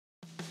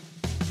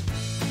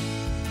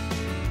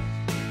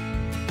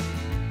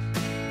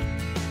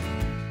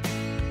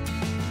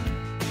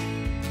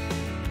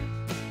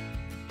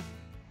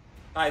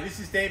Hi, this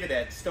is David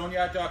at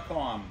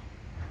stoneyard.com.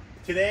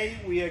 Today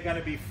we are going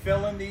to be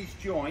filling these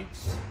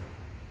joints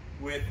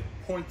with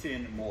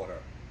point-in mortar.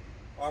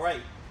 All right,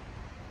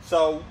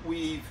 so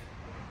we've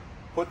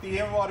put the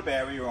air and water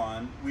barrier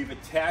on. We've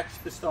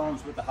attached the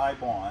stones with the high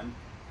bond.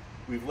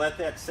 We've let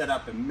that set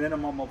up a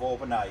minimum of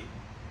overnight.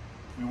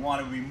 We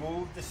want to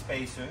remove the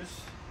spacers.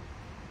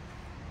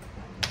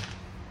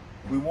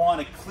 We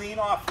want to clean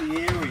off the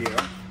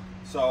area,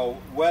 so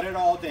wet it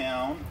all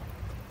down.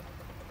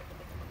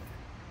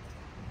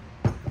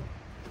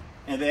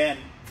 And then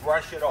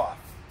brush it off.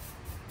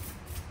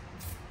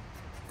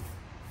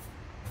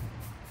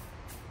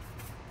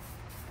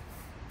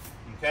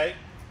 Okay,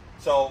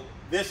 so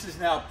this is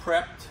now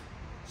prepped.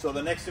 So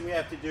the next thing we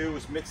have to do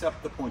is mix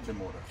up the point-in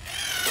mortar.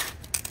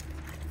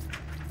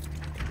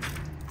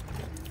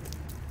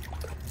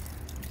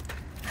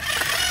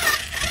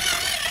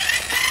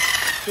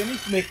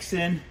 Finish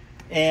mixing,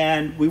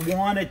 and we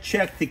want to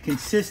check the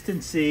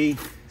consistency.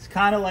 It's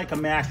kind of like a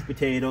mashed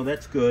potato.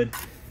 That's good.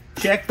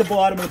 Check the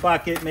bottom of the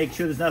bucket, make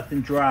sure there's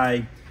nothing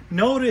dry.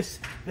 Notice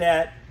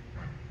that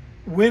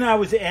when I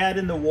was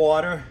adding the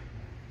water,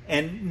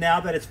 and now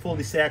that it's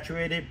fully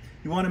saturated,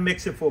 you want to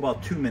mix it for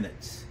about 2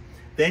 minutes.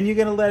 Then you're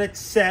going to let it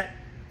set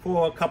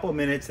for a couple of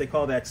minutes. They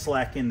call that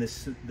slacking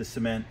the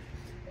cement.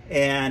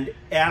 And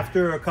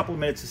after a couple of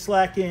minutes of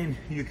slacking,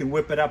 you can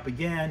whip it up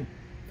again.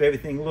 If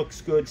everything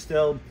looks good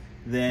still,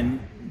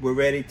 then we're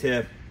ready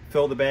to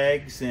fill the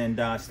bags and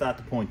start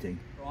the pointing.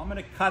 So I'm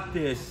going to cut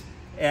this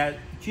at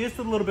just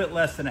a little bit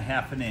less than a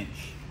 ½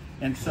 inch.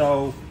 And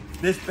so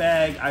this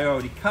bag I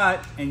already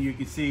cut, and you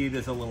can see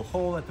there's a little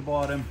hole at the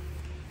bottom.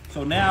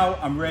 So now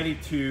I'm ready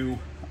to,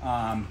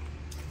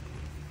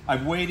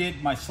 I've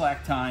waited my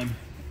slack time,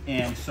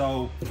 and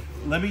so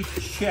let me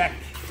check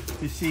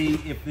to see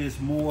if this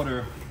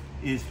mortar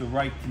is the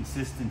right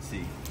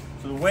consistency.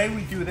 So the way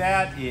we do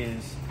that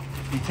is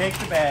we take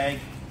the bag,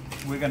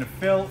 we're gonna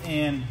fill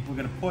in, we're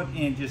gonna put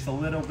in just a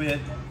little bit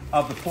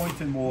of the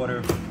point-in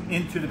mortar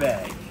into the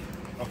bag.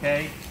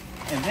 Okay,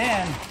 and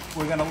then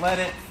we're going to let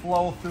it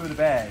flow through the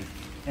bag.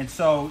 And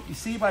so you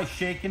see by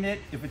shaking it,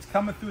 if it's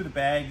coming through the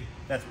bag,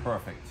 that's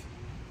perfect.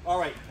 All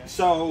right,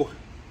 so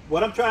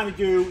what I'm trying to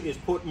do is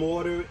put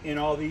mortar in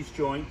all these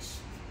joints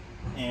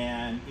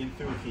and in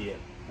through here.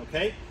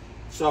 Okay,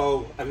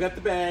 so I've got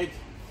the bag.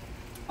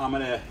 I'm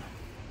going to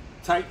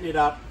tighten it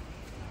up.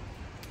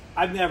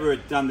 I've never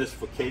done this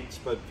for cakes,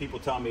 but people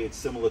tell me it's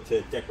similar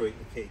to decorating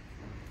a cake.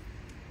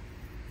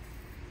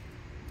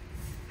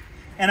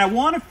 And I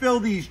want to fill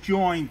these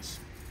joints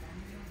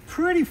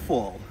pretty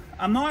full.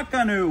 I'm not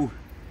going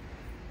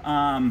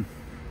to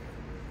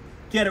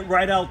get it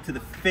right out to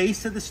the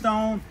face of the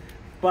stone,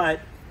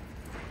 but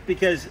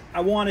because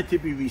I want it to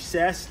be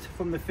recessed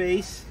from the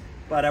face,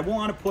 but I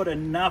want to put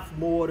enough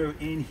mortar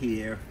in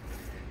here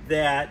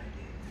that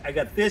I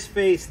got this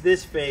face,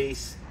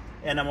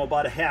 and I'm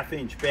about a ½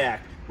 inch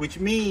back, which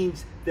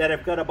means that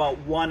I've got about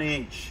 1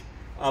 inch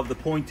of the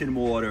point-in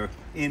mortar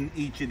in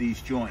each of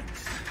these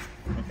joints,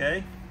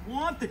 okay? I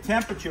want the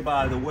temperature,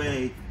 by the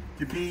way,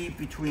 to be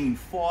between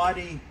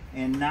 40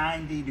 and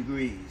 90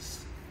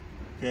 degrees,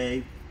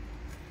 okay?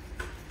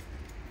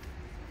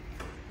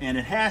 And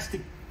it has to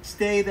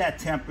stay that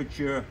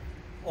temperature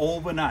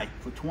overnight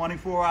for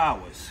 24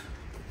 hours,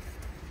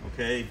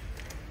 okay?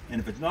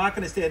 And if it's not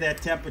going to stay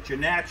that temperature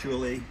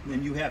naturally,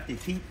 then you have to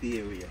heat the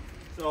area.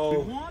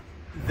 So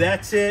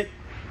that's it.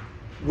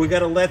 We're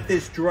going to let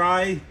this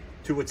dry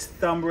to its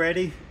thumb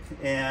ready,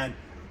 and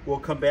we'll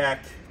come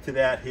back to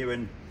that here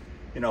in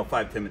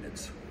 5-10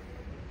 minutes.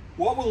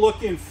 What we're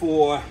looking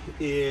for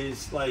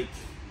is like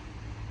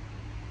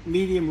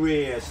medium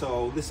rare.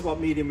 So this is about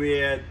medium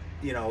rare,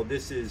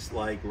 this is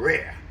like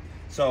rare.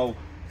 So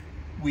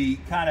we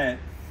kind of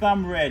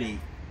thumb ready.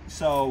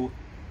 So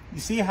you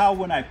see how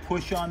when I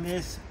push on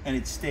this and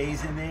it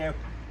stays in there,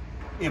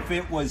 if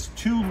it was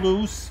too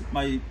loose,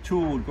 my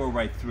tool would go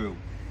right through.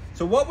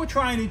 So what we're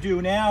trying to do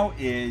now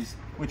is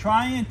we're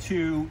trying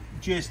to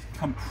just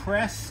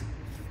compress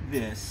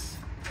this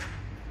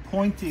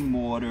pointing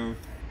mortar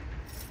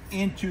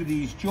into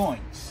these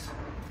joints,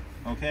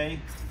 okay?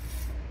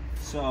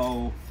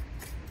 So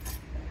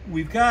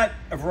we've got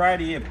a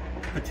variety of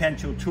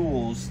potential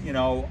tools.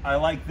 I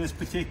like this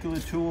particular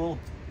tool.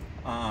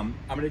 I'm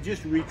gonna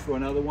just reach for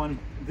another one.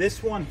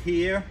 This one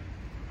here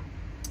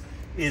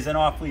is an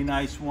awfully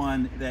nice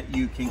one that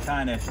you can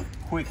kind of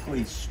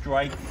quickly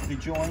strike the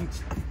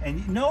joint.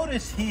 And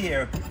notice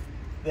here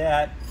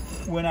that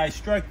when I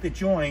strike the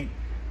joint,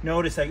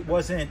 notice I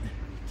wasn't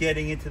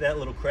getting into that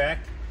little crack.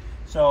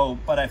 So,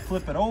 but I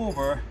flip it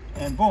over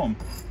and boom,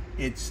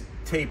 it's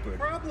tapered.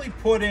 Probably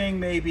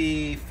putting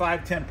maybe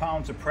 5-10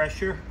 pounds of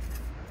pressure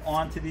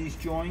onto these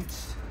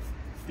joints,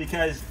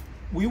 because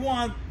we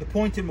want the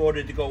point-in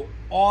mortar to go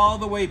all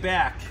the way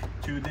back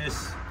to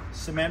this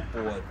cement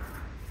board.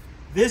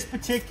 This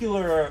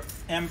particular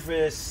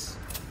Empress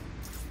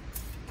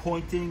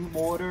pointing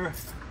mortar,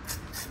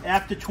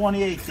 after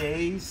 28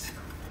 days,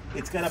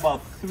 it's got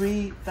about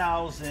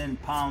 3,000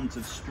 pounds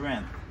of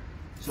strength.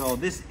 So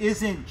this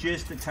isn't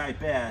just a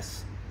Type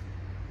S.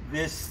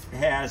 This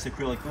has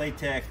acrylic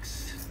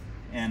latex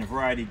and a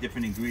variety of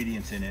different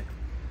ingredients in it.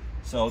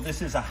 So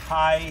this is a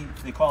high,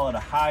 they call it a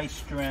high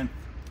strength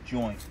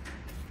joint.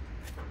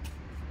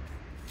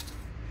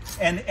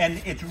 And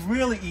it's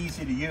really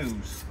easy to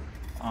use.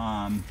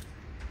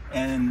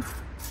 And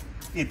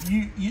if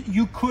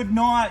you could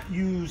not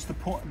use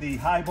the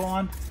high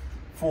bond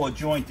for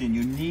jointing,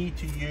 you need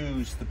to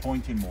use the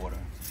pointing mortar.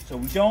 So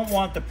we don't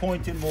want the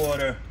pointing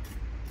mortar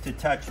to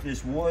touch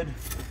this wood.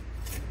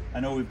 I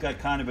know we've got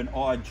kind of an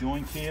odd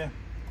joint here.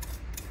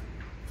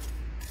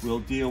 We'll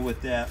deal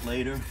with that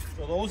later.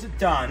 So those are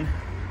done.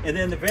 And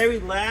then the very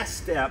last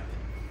step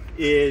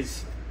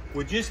is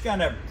we're just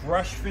gonna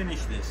brush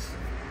finish this.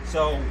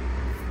 So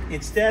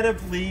instead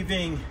of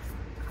leaving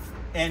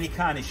any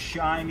kind of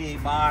shiny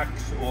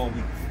marks, or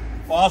we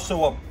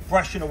also are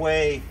brushing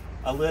away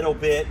a little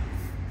bit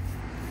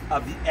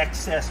of the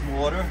excess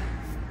mortar.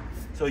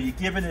 So you're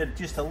giving it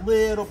just a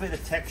little bit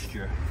of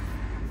texture.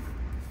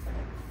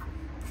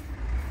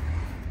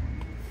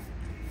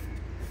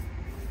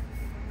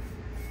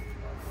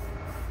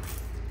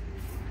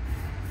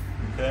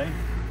 Okay,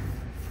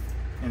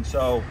 and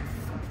so,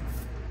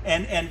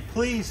 and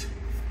please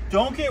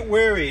don't get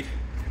worried.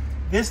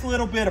 This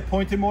little bit of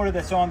pointed mortar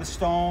that's on the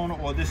stone,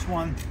 or this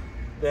one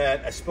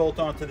that I spilt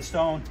onto the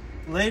stone,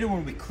 later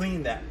when we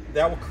clean that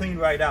will clean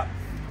right up.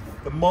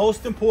 The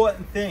most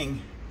important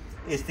thing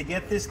is to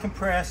get this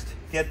compressed,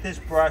 get this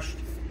brushed,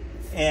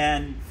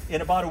 and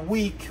in about a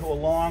week or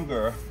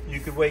longer, you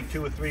could wait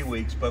 2 or 3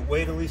 weeks, but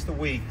wait at least a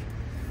week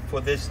for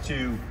this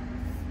to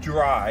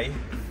dry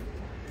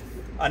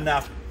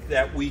enough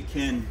that we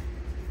can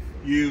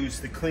use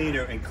the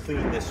cleaner and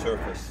clean this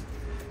surface.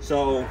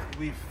 So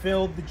we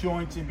filled the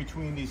joints in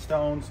between these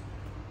stones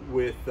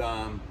with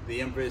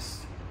the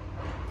Empress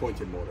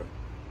pointed mortar.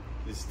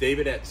 This is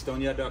David at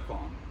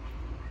stoneyard.com.